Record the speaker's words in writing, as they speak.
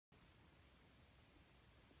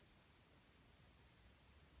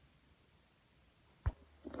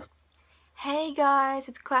Hey guys,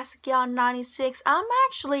 it's Classic Yarn 96. I'm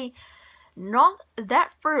actually not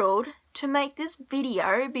that thrilled to make this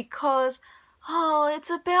video because it's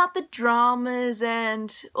about the dramas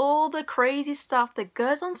and all the crazy stuff that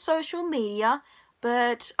goes on social media,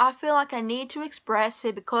 but I feel like I need to express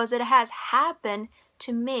it because it has happened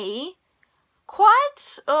to me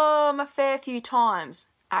quite a fair few times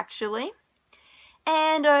actually,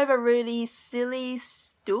 and over really silly,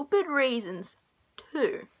 stupid reasons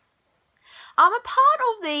too. I'm a part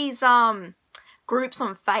of these groups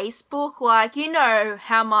on Facebook, like, you know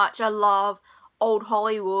how much I love old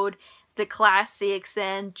Hollywood, the classics,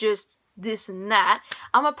 and just this and that.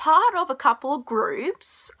 I'm a part of a couple of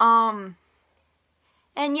groups, and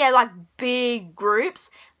yeah, like big groups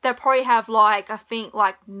that probably have like, I think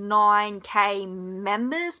like 9k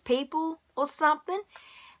members, people or something.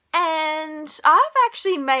 And I've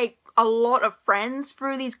actually made a lot of friends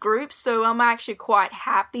through these groups, so I'm actually quite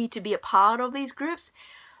happy to be a part of these groups.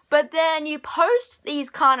 But then you post these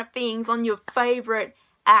kind of things on your favorite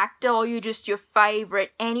actor or your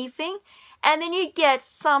favorite anything, and then you get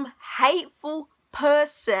some hateful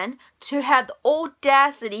person to have the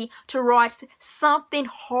audacity to write something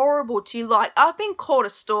horrible to you, like, I've been called a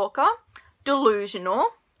stalker, delusional,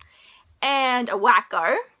 and a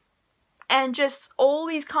wacko, and just all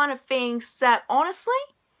these kind of things that honestly,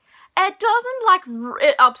 it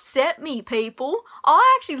doesn't upset me, people.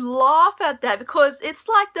 I actually laugh at that because it's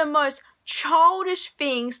like the most childish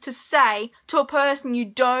things to say to a person you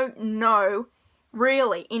don't know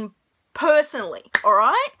really personally,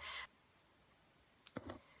 alright?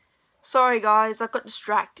 Sorry guys, I got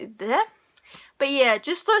distracted there. But yeah,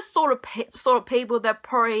 just those sort of people that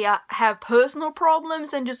probably have personal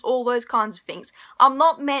problems and just all those kinds of things. I'm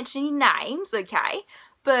not mentioning names, okay?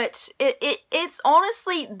 But it's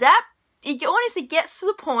honestly that, it honestly gets to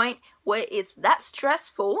the point where it's that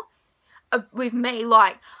stressful with me.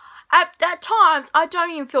 Like, at times, I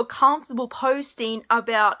don't even feel comfortable posting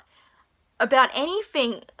about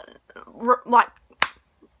anything, like,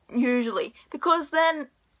 usually. Because then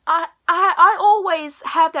I always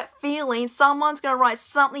have that feeling someone's gonna write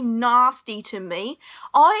something nasty to me.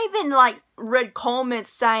 I even, like, read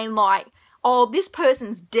comments saying, like, oh, this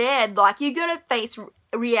person's dead, like, you're gonna face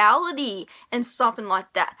reality and something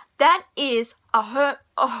like that. That is a hurt.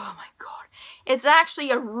 Oh my god. It's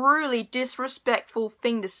actually a really disrespectful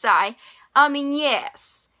thing to say. I mean,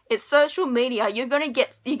 yes, it's social media. You're gonna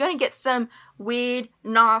get some weird,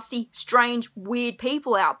 nasty, strange, weird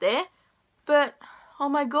people out there. But oh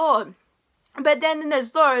my god. But then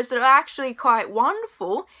there's those that are actually quite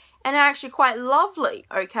wonderful and actually quite lovely,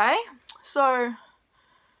 okay? So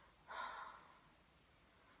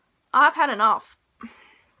I've had enough.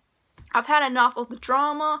 I've had enough of the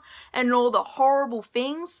drama and all the horrible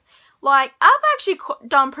things. Like, I've actually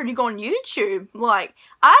done pretty good on YouTube. Like,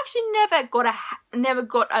 I actually never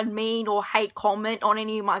got a mean or hate comment on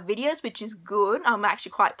any of my videos, which is good. I'm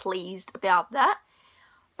actually quite pleased about that.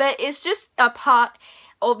 But it's just a part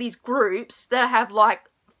of these groups that have like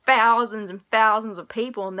thousands and thousands of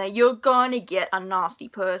people in there. You're going to get a nasty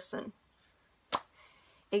person.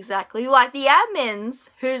 Exactly. Like the admins,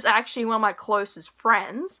 who's actually one of my closest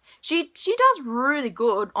friends, she does really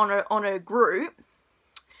good on her group.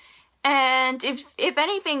 And if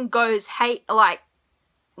anything goes hey, oh,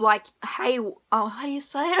 how do you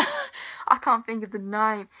say it? I can't think of the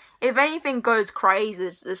name. If anything goes crazy,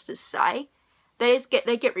 let's just say,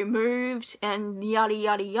 they get removed and yada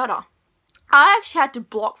yada yada. I actually had to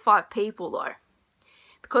block 5 people though,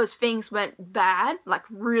 because things went bad, like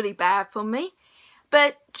really bad for me.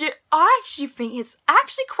 But I actually think it's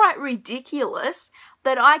actually quite ridiculous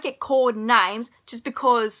that I get called names just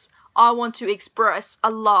because I want to express a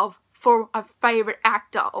love for a favourite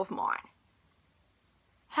actor of mine.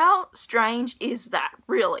 How strange is that,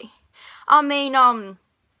 really? I mean,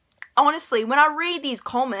 honestly, when I read these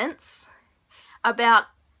comments about,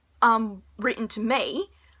 written to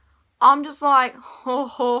me, I'm just like,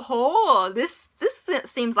 this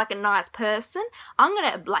seems like a nice person. I'm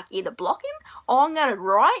gonna, like, either block him or I'm gonna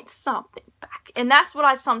write something back. And that's what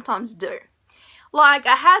I sometimes do. Like,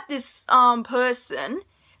 I had this person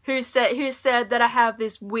who said that I have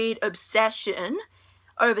this weird obsession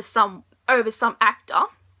over some actor,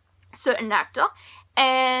 certain actor,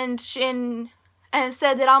 and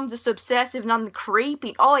said that I'm just obsessive and I'm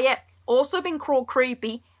creepy. Oh yeah, also been called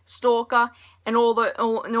creepy, stalker, and all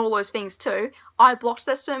those things too. I blocked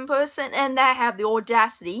that certain person, and they have the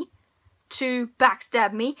audacity to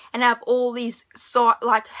backstab me and have all these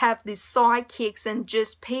sidekicks and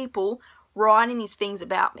just people writing these things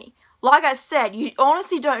about me. Like I said, you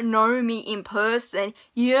honestly don't know me in person.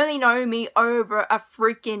 You only know me over a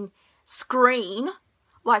freaking screen,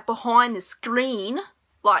 like behind the screen,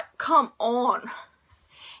 like come on.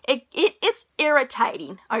 It's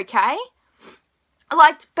irritating, okay?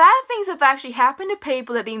 Like, bad things have actually happened to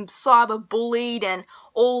people that have been cyberbullied and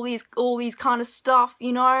all these kind of stuff,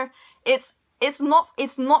 you know? It's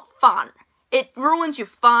not fun. It ruins your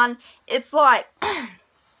fun. It's like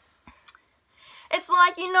it's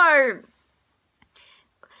like, you know,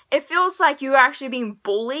 it feels like you're actually being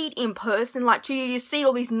bullied in person. Like, you see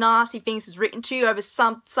all these nasty things that's written to you over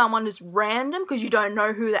someone who's random because you don't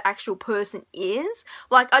know who the actual person is.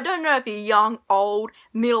 Like, I don't know if you're young, old,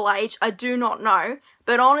 middle-aged, I do not know.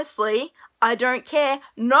 But honestly, I don't care.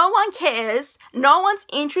 No one cares. No one's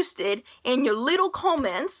interested in your little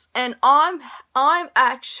comments, and I'm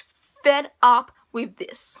actually fed up with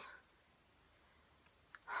this.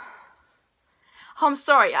 I'm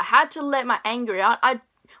sorry, I had to let my anger out. I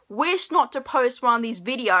wish not to post one of these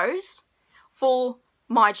videos for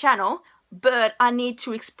my channel, but I need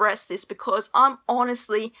to express this because I'm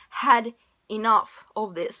honestly had enough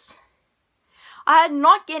of this. I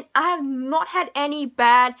have not had any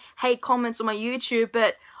bad hate comments on my YouTube,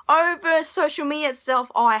 but over social media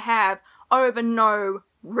itself I have, over no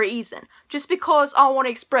reason. Just because I want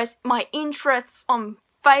to express my interests on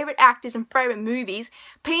favorite actors and favorite movies,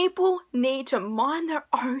 people need to mind their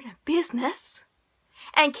own business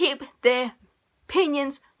and keep their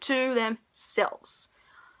opinions to themselves.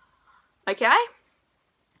 Okay?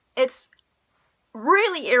 It's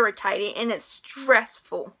really irritating and it's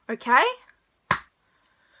stressful, okay?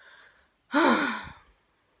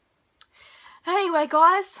 Anyway,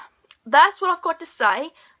 guys, that's what I've got to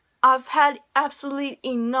say. I've had absolutely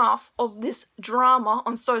enough of this drama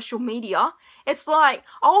on social media. It's like,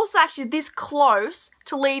 I was actually this close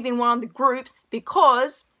to leaving one of the groups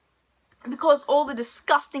because all the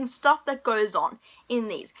disgusting stuff that goes on in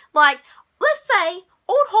these. Like, let's say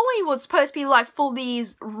old Hollywood's supposed to be like for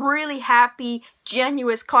these really happy,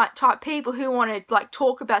 genuine type people who want to like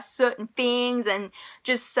talk about certain things and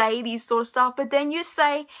just say these sort of stuff. But then you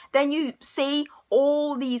see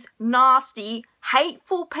all these nasty,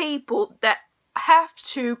 hateful people that have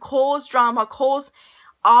to cause drama, cause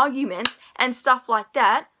arguments and stuff like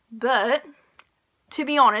that. But to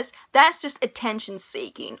be honest, that's just attention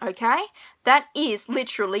seeking, okay? That is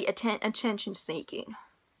literally attention seeking.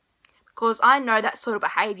 Because I know that sort of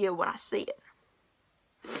behavior when I see it.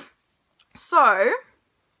 So,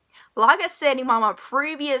 like I said in my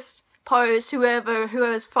previous post,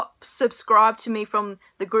 whoever's subscribed to me from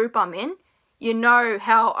the group I'm in, you know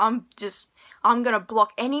how I'm gonna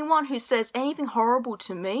block anyone who says anything horrible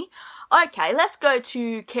to me. Okay, let's go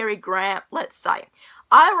to Cary Grant, let's say.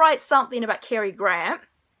 I write something about Cary Grant,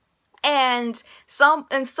 and some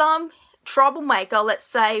troublemaker, let's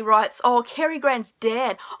say, writes, "Oh, Cary Grant's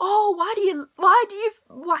dead. Oh, why do you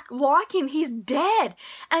like him? He's dead."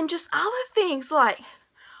 And just other things like,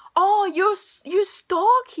 "Oh, you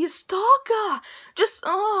stalker." Just,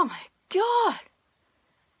 oh my god.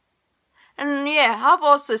 And yeah, I've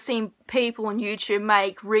also seen people on YouTube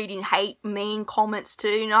make reading hate mean comments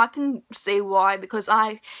too, and I can see why, because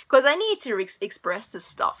I need to express this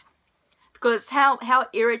stuff. Because how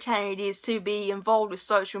irritating it is to be involved with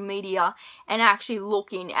social media and actually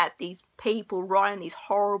looking at these people writing these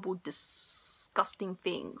horrible, disgusting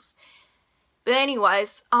things. But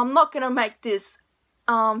anyways, I'm not going to make this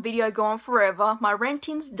video go on forever. My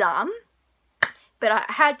renting's done. But I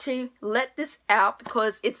had to let this out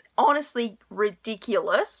because it's honestly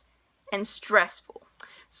ridiculous and stressful.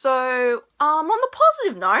 So, on the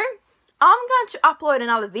positive note, I'm going to upload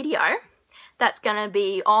another video that's going to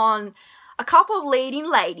be on a couple of leading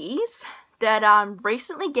ladies that I'm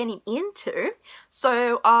recently getting into.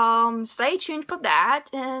 So, stay tuned for that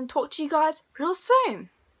and talk to you guys real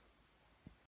soon.